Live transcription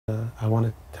I want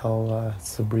to tell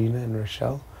Sabrina and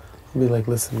Rochelle. I'll be like,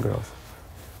 listen, girls.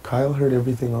 Kyle heard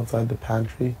everything outside the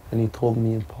pantry, and he told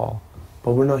me and Paul.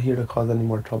 But we're not here to cause any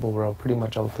more trouble. We're pretty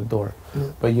much out the door.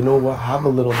 Yeah. But you know what? Have a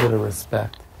little bit of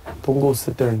respect. Don't go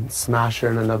sit there and smash her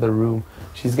in another room.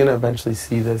 She's going to eventually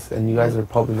see this, and you guys are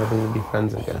probably never going to be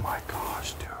friends again. Oh my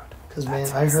gosh, dude. Because, man,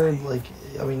 I heard, like,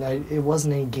 I mean, it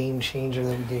wasn't a game changer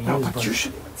that we did No, use, but you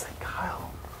shouldn't even say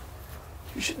Kyle.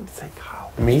 You shouldn't say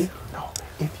Kyle. Me? No.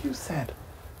 If you said,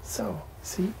 so,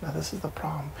 see, now this is the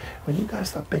problem. When you guys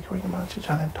start bickering amongst each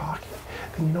other and talking,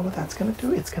 then you know what that's going to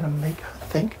do? It's going to make her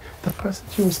think the person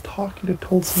she was talking to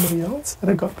told somebody else, and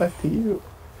it got back to you.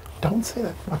 Don't say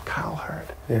that what Kyle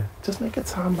heard. Yeah. Just make it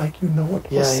sound like you know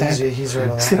what was said. Yeah, he's right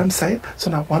on that. See what I'm saying?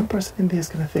 So now one person in there is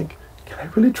going to think, can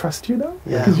I really trust you now?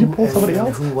 Yeah. Because you pulled somebody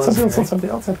else. Somebody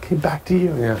else that came back to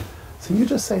you. Yeah. So you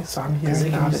just say, so I'm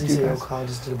hearing now that you guys... Kyle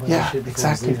just did a bunch of shit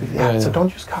before exactly. yeah. So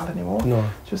don't use Kyle anymore. No.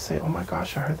 Just say, oh my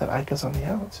gosh, I heard that Ike is on the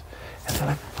outs. And they're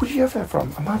like, who did you hear that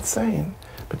from? I'm not saying.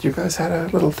 But you guys had a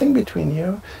little thing between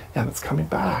you, and it's coming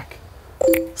back.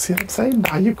 See what I'm saying?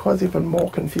 Now you cause even more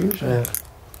confusion. Yeah.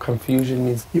 Confusion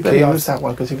means... You better use that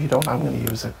one, because if you don't, I'm going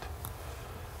to use it.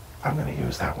 I'm going to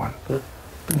use that one.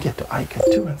 And get to Ike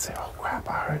too and say, oh crap,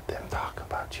 I heard them talk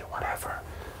about you, whatever.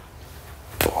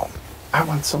 Boom. I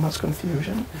want so much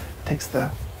confusion. It takes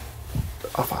the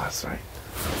of us, right?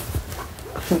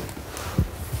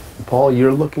 Paul,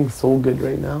 you're looking so good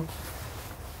right now.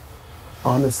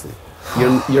 Honestly.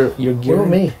 You're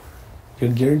guaranteed.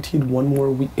 You're guaranteed one more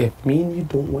week. If me and you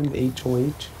don't win the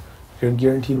HOH, you're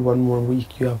guaranteed one more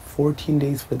week. You have 14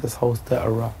 days for this house to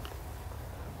erupt.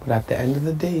 But at the end of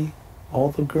the day,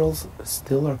 all the girls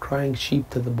still are crying sheep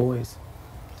to the boys.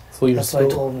 So you're That's why I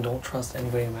told them don't trust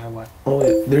anybody no matter what. Oh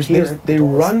yeah, they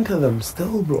run to them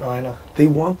still, bro. Oh, I know. They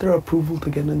want their approval to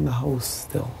get in the house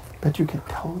still. But you can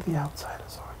tell the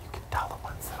outsiders are. You can tell the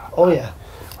ones that are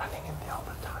running in there all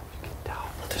the time. You can tell.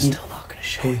 But they're still not going to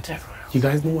show it to everyone else. You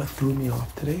guys know what threw me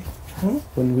off today?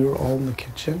 When we were all in the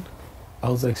kitchen, I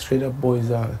was like, straight up,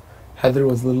 boys, Heather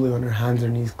was literally on her hands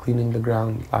and knees cleaning the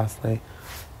ground last night.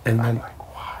 And then,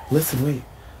 like, why? Listen, wait.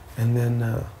 And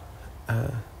then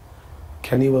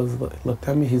Kenny looked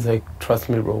at me, he's like, trust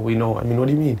me, bro, we know. I mean, what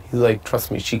do you mean? He's like, trust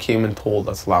me, she came and told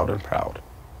us loud and proud.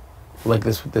 Like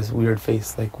this with this weird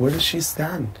face. Like, where does she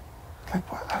stand?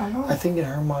 Like, what? I don't know. I think in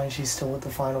her mind she's still with the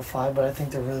final five, but I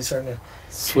think they're really starting to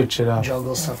switch it up.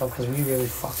 Juggle stuff up, because we really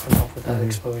fucked them up with that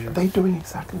exposure. They're doing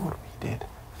exactly what we did.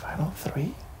 Final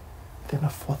three, then the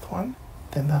fourth one,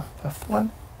 then the fifth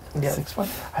one, then the sixth one.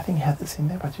 I think Heather's in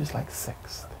there, but she's like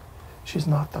sixth. She's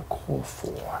not the core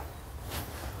four.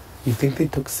 You think they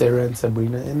took Sarah and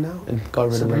Sabrina in now and got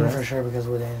rid of Sabrina her? for sure, because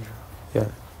with Andrew. Yeah.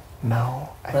 No.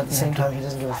 But at the same time, he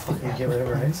doesn't give a fuck if you get rid of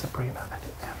her, right? Sabrina. I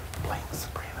think Andrew playing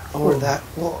Sabrina. Or that.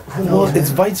 Well, it's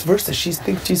vice versa. She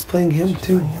thinks she's playing him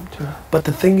too. But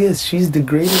the thing is, she's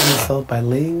degraded herself by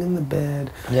laying in the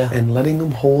bed and letting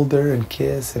him hold her and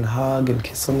kiss and hug and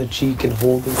kiss on the cheek and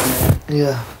hold his neck.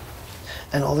 Yeah.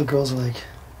 And all the girls are like...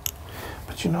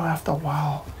 But you know, after a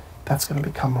while, that's going to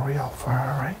become real for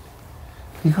her, right?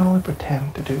 You can only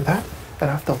pretend to do that, and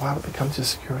after a while it becomes your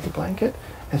security blanket,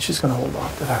 and she's going to hold on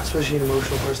to that. Especially an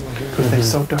emotional person like you. Because they're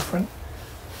so different,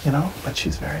 you know, but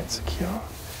she's very insecure.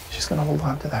 She's going to hold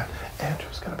on to that.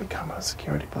 Andrew's going to become her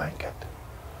security blanket.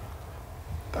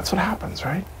 That's what happens,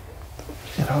 right?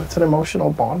 You know, it's an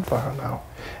emotional bond for her now.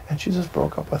 And she just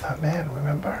broke up with her man,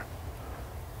 remember?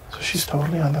 So she's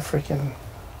totally on the freaking,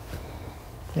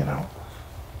 you know.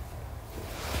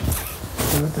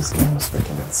 Dude, this game was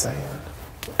freaking insane.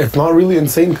 It's not really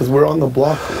insane because we're on the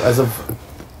block as of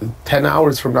 10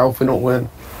 hours from now if we don't win.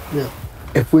 Yeah.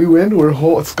 If we win,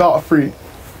 we're scot-free.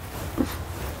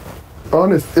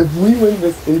 Honest, if we win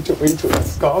this HOH, we're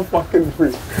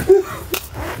scot-fucking-free.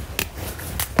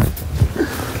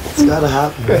 It's gotta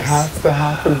happen. It has to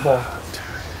happen,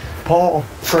 Paul.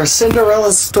 For a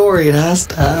Cinderella story, it has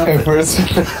to happen. For a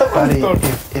Cinderella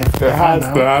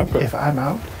story. If I'm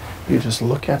out, you just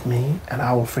look at me and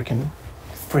I will freaking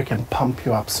pump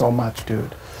you up so much,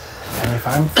 dude. And if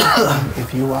I'm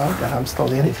if you out and I'm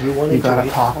still in, if you want you gotta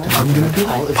talk to me. I'm gonna do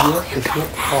it.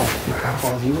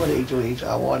 If you want HOH,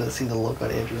 I want to see the look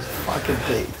on Andrew's fucking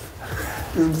face.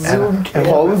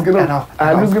 Andrew's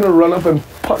gonna run up and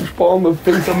punch Paul in the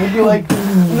face. I'm gonna be like,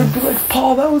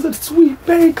 Paul, that was a sweet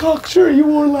Bangkok shirt you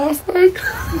wore last night.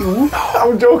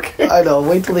 I'm joking. I know.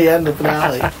 Wait till the end of the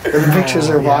finale. The pictures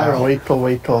are viral. Wait till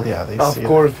they see it. Of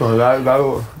course, no.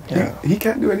 That'll. Yeah. He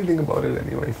can't do anything about it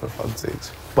anyway, for fuck's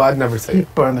sakes. But I'd never say it.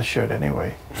 He'd burn the shirt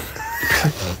anyway.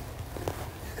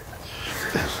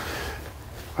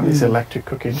 on this electric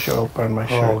cooking show, it'll burn my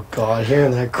shirt. Oh God,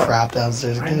 hearing that crap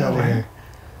downstairs. I Get know, out of right? here.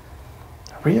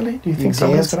 Really? Do you You think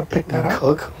someone's dance going to pick that and up?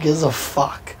 cook? Who gives a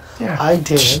fuck? Yeah. I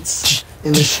dance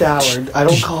in the shower. I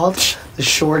don't call it the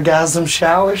shoregasm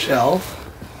shower shell.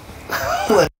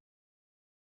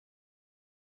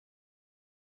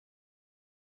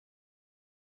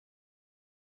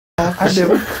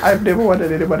 I've never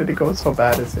wanted anybody to go so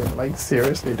bad as him. Like,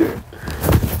 seriously, dude.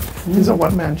 He's a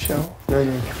one-man show.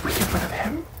 If we get rid of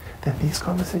him, then these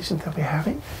conversations that we're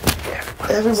having,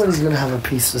 Everybody's gonna have a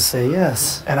piece to say.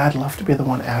 Yes. and I'd love to be the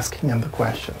one asking him the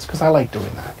questions, because I like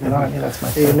doing that. You know what I mean? That's my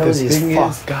Hey, you thing. know- The Nosy as thing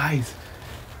fuck. is, guys,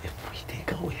 if we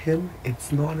take out him,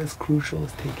 it's not as crucial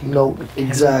as taking No, out Kenny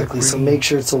exactly. the So Brain. make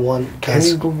sure it's a one.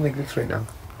 Kenny's going like this right now.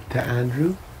 To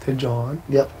Andrew, to John,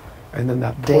 Yep. and then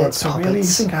that Dance. So really, you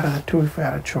puppets. think out of the two, if we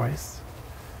had a choice,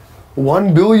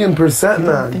 1,000,000,000%, you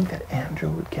don't man. think that Andrew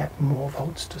would get more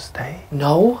votes to stay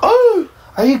No. Oh,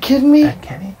 Are you kidding me? than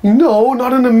Kenny? no,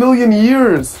 not in a million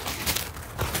years.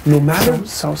 No matter,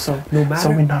 So no matter. So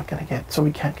we're not gonna get. So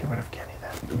we can't get rid of Kenny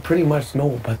then. pretty much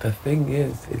no. But the thing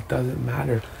is, it doesn't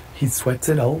matter. He sweats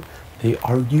it out. They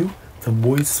argue. The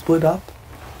boys split up,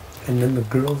 and then the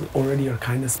girls already are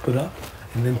kind of split up,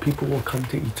 and then people will come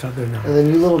to each other now. And then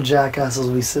you little jackasses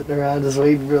will be sitting around just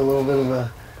waiting for a little bit of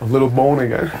a. A little bone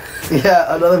again.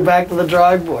 Yeah, another back to the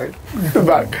drawing board.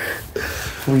 Back.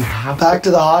 We have Back to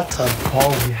the hot tub.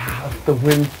 Paul, we have to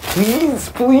win. Please,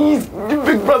 please,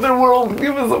 Big Brother World,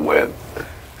 give us a win.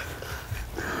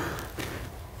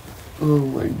 Oh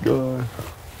my God.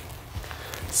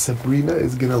 Sabrina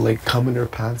is gonna like come in her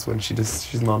pants when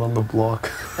she's not on the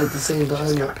block. At the same She's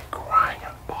time, gonna be crying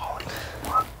and bawling.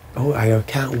 Oh, I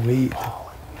can't wait.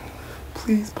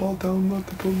 Please, Paul, tell him not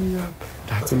to put me up.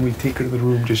 That's when we take her to the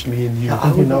room, just me and you. Yeah, I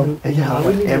You would- know, yeah, you know I what?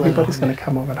 wouldn't even Everybody's let her. gonna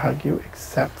come over and hug you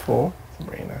except for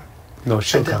Sabrina. No,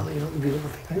 she'll Adele, come. you know what the beautiful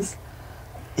thing is?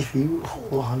 If you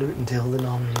hold 100 until the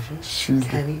nomination, She's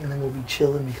Kenny and then we'll be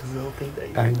chilling because they'll think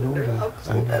that I you're know their that. love.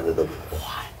 I know. And they'll be,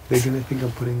 what? They're gonna think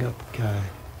I'm putting up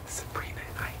Sabrina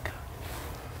and Ika.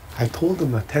 I told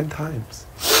them that 10 times.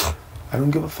 I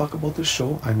don't give a fuck about the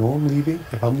show. I know I'm leaving.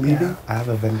 If I'm leaving, Yeah. I have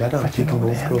a vendetta. I'm But you know taking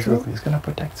what, those girls Andrew with me. is gonna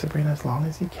protect Sabrina as long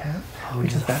as he can, Oh,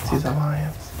 because he's a that's his fuck.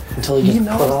 alliance. Until he He gets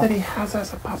put knows off. that he has her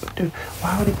as a puppet, dude.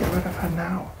 Why would he get rid of her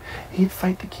now? He'd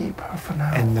fight to keep her for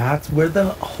now. And that's where the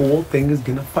whole thing is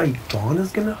gonna fight. John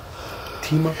is gonna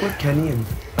team up with Kenny and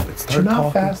Do you start know how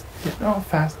talking. fast? You know how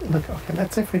fast? Look, okay.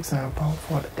 Let's say, for example,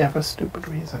 for whatever stupid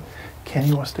reason,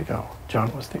 Kenny was to go,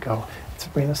 John was to go, and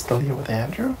Sabrina's still here with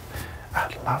Andrew.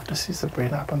 I'd love to see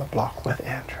Sabrina up on the block with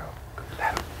Andrew.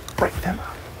 Let him break them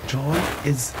up. John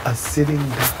is a sitting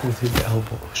duck with his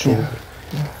elbow, shoulder.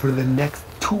 Yeah. For the next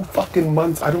 2 fucking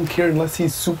months, I don't care unless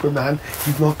he's Superman,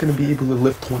 he's not gonna be able to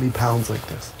lift 20 pounds like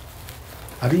this.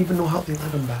 I don't even know how they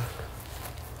let him back.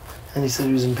 And he said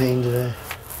he was in pain today.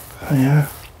 Oh, yeah.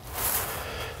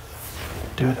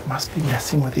 Dude, it must be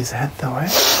messing with his head, though, eh?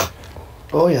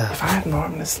 Oh, yeah. If I had an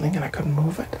arm in a sling and I couldn't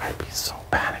move it, I'd be so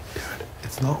panicked, dude.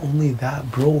 It's not only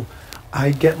that, bro.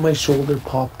 I get my shoulder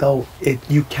popped out.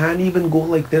 You can't even go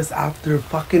like this after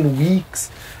fucking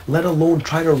weeks, let alone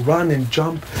try to run and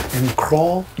jump and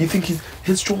crawl. You think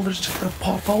his shoulder's just gonna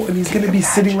pop out and he's Can gonna you be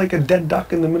sitting imagine? like a dead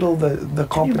duck in the middle of the Can you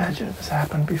competition? imagine if this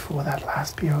happened before that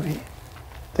last POV?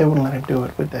 They wouldn't let him do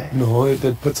it, would they? No,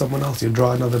 they'd put someone else. You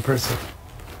draw another person.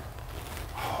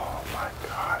 Oh my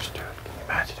gosh, dude. Can you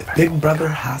imagine if I Big told Brother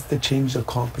God? has to change the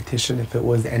competition if it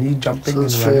was any jumping So and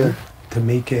it's running fair. to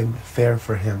make him fair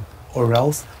for him. Or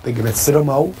else they're gonna sit him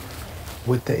out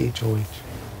with the HOH.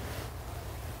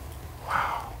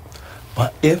 Wow.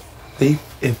 But if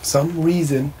some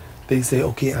reason they say,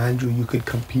 okay, Andrew, you could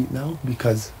compete now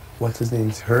because what's his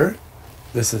name's hurt,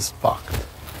 this is fucked.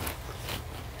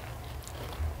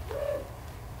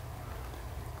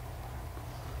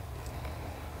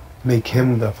 Make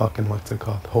him the fucking what's it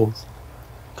called, host.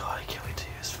 God, I can't wait to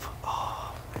use.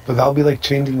 Oh. But that'll be like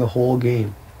changing the whole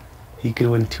game. He could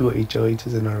win 2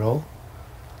 HOHs in a row.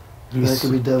 It'd be That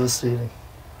could be devastating.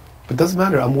 But it doesn't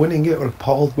matter. I'm winning it or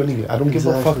Paul's winning it. I don't give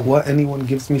a fuck Exactly. what anyone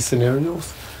gives me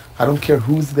scenarios. I don't care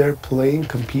who's there playing,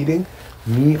 competing.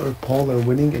 Me or Paul are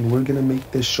winning, and we're gonna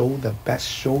make this show the best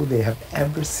show they have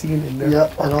ever seen in their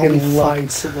Yep, and I'll be fucking fucking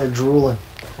lives. sitting there drooling.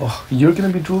 Oh, you're gonna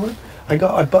be drooling? I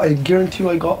guarantee you,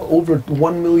 I got over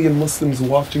 1 million Muslims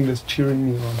watching this,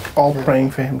 cheering me on. All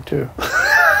praying for him, too.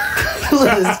 Look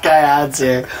at this guy adds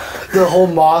here. The whole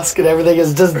mosque and everything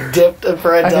is just dipped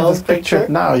for I can Adele's just picture picture. it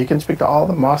now. You can speak to all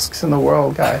the mosques in the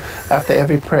world, guy. After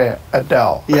every prayer,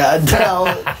 Adele. Yeah, Adele.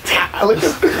 Look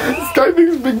at this guy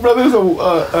thinks Big Brother's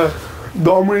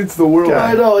dominates the world.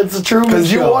 I know, it's a true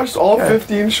Because you watched all Yeah.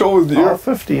 15 shows, dude. All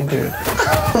 15, dude.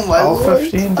 My All lord,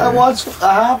 15, I dude. watched a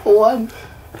half of one.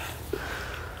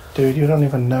 Dude, you don't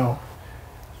even know.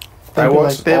 I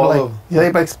watched all of-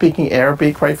 They'd like speaking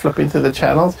Arabic, right? Flipping through the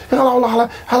channels. Hello, hello, hello,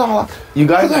 hello. You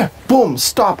guys- There. Boom,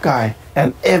 stop, guy.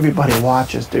 And everybody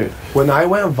watches, dude. When I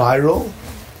went viral,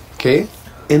 okay,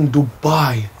 in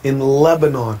Dubai, in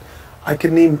Lebanon, I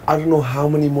can name I don't know how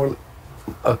many more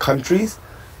countries.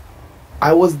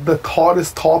 I was the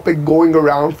hottest topic going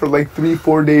around for like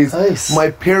 3-4 days. Nice. My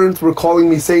parents were calling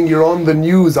me saying, "You're on the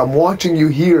news. I'm watching you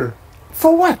here."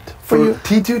 For what? For you?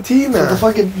 T2T, For the man.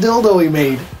 fucking dildo he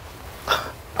made.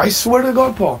 I swear to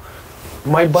God, Paul.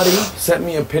 My buddy sent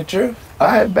me a picture.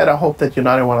 I better hope that you're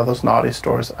not in one of those naughty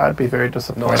stores. I'd be very No,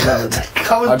 disappointed.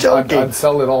 I was joking. I'd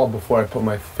sell it all before I put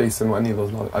my face in any of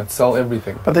those. I'd sell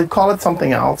everything. But they'd call it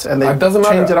something else, and they It doesn't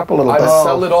change matter. it up a little I'd bit.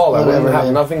 sell it all. I Whatever, wouldn't have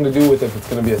man. nothing to do with if it's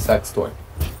going to be a sex toy.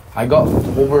 I got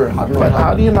over, I don't know But how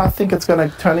how. do you not think it's going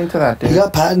to turn into that, dude? He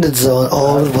got patented so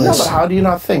all over the No, place. but how do you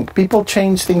not think? People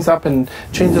change things up and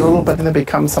change it a little bit and it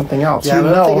becomes something else. Yeah, you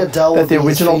but I don't know think Adele that would the be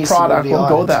his original face and product would be will on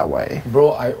go it. that way.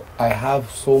 Bro, I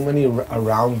have so many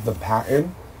around the patent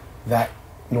that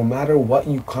no matter what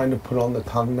you kind of put on the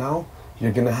tongue now,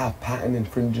 you're going to have patent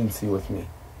infringency with me.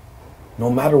 No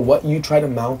matter what you try to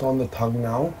mount on the tongue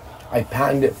now, I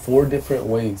patent it 4 different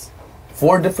ways.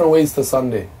 4 different ways to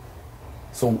Sunday.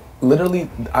 So literally,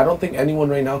 I don't think anyone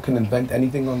right now can invent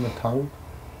anything on the tongue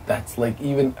that's like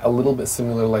even a little bit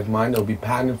similar like mine. It'll be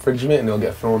patent infringement and it'll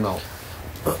get thrown out.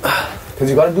 Because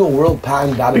you got to do a world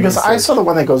patent database. Because I search. saw the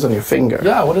one that goes on your finger.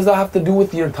 Yeah, what does that have to do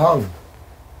with your tongue?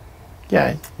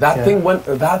 Yeah. That yeah. thing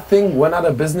went out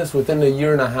of business within a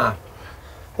year and a half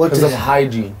What because did of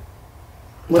hygiene.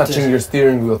 what Touching did- your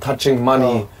steering wheel, touching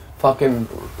money, Oh. fucking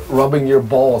rubbing your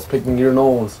balls, picking your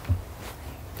nose.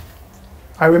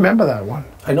 I remember that one.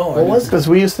 I know. What was it? Because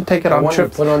we used to take it The on one you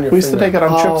trips. put on your We used to finger. take it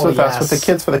on trips Oh, with us with the yes.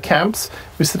 kids for the camps.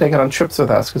 We used to take it on trips with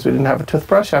us because we didn't have a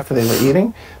toothbrush after they were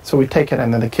eating. So we'd take it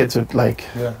and then the kids would like.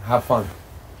 Yeah, have fun.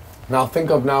 Now think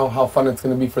of now how fun it's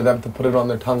going to be for them to put it on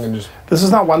their tongue and just... This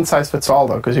is not one size fits all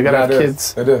though, because you got to Yeah, have it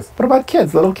is. kids. It is. What about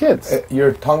kids, little kids?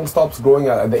 Your tongue stops growing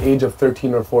at the age of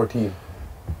 13 or 14.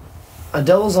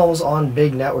 Adele was almost on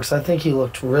big networks. I think he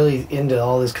looked really into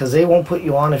all this because they won't put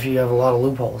you on if you have a lot of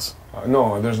loopholes.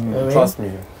 No, there's no... Really? Trust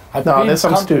me. I No, paid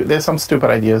there's some stupid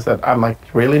ideas that I'm like,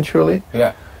 really and truly.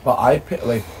 Yeah, but I paid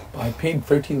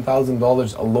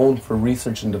 $13,000 alone for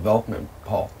research and development,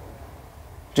 Paul.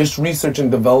 Just research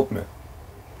and development.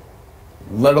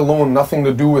 Let alone nothing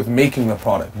to do with making the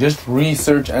product. Just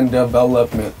research and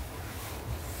development.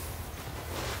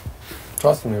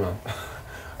 Trust me, man.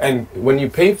 And when you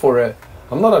pay for it,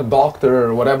 I'm not a doctor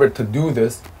or whatever to do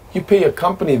this. You pay a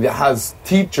company that has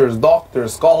teachers,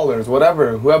 doctors, scholars,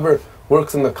 whatever, whoever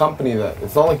works in the company. That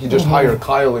it's not like you just hire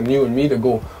Kyle and you and me to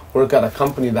go work at a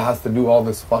company that has to do all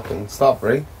this fucking stuff,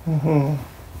 right? Mm-hmm.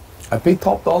 I pay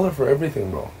top dollar for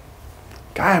everything, bro.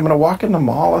 Guy, I'm gonna walk in the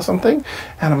mall or something,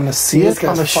 and I'm gonna see This it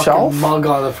on guy's the fucking shelf, mug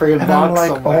on the friggin' and box I'm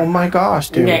like, somewhere. oh my gosh,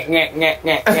 dude. You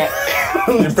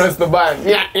press the button.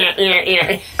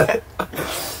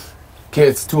 Okay,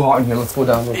 it's too hot in here. Let's go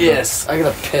down with Yes, I gotta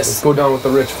Let's piss. go down with the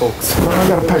rich folks. I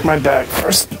gotta pack my bag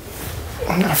first.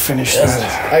 I'm gonna finish Yes,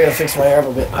 that. I gotta fix my arm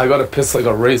a bit. I gotta piss like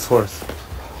a racehorse.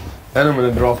 And I'm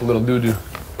gonna drop a little doo-doo.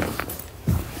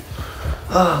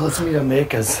 Let's meet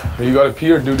America's. You gotta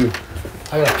pee or doo-doo?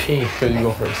 I gotta pee. Okay, you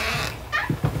go first.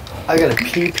 I gotta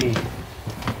pee.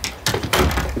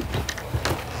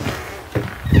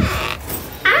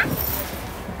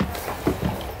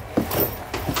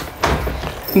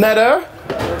 Netta?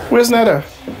 Where's Netta?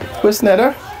 Where's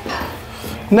Netta?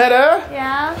 Netta?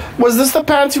 Yeah. Was this the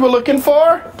pants you were looking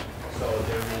for?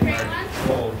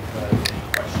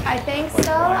 I think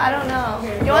so. I don't know.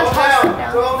 You want to toss it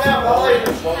down?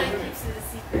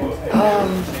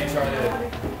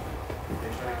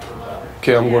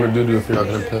 Okay, I'm going to doo-doo if you're not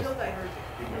gonna piss.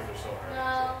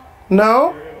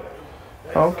 No?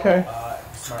 Okay.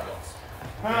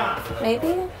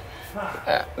 Maybe.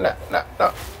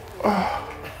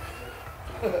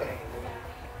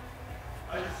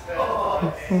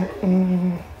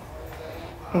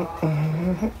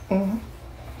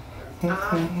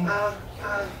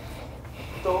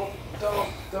 No.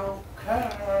 Don't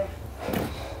care.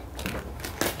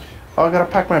 Oh, I gotta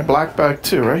pack my black bag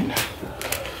too, right?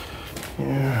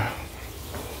 Yeah.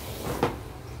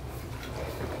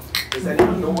 Does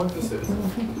anyone know what this is?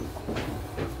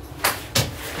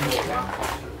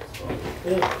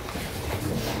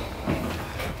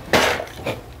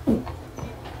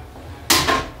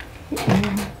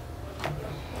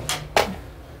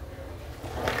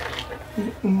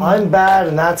 I'm bad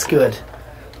and that's good.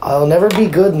 I'll never be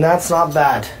good and that's not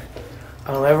bad.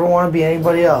 I don't ever want to be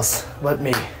anybody else but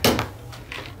me.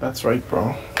 That's right,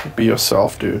 bro. Be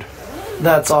yourself, dude.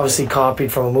 That's obviously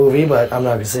copied from a movie, but I'm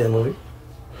not going to say the movie.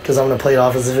 Because I'm going to play it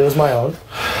off as if it was my own.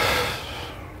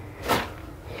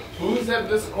 Who said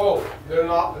this quote? There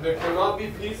cannot be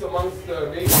peace amongst the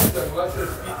nations unless there's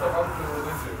peace amongst the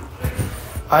religions.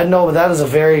 I know, but that is a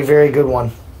very, very good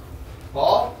one.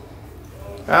 Paul?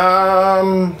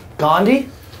 Gandhi?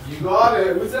 You got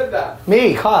it. Who said that?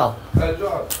 Me, Kyle. Good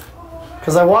job.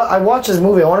 Because I watched this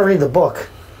movie. I want to read the book.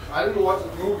 I didn't watch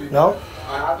the movie. No?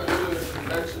 I had to go to this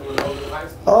convention when I was in high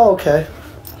school. Oh, okay.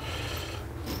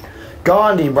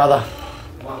 Gandhi, brother.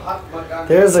 Mahatma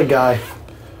Gandhi. There's a guy.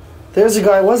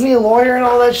 Wasn't he a lawyer and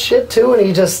all that shit too? And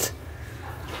he just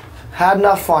had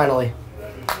enough finally.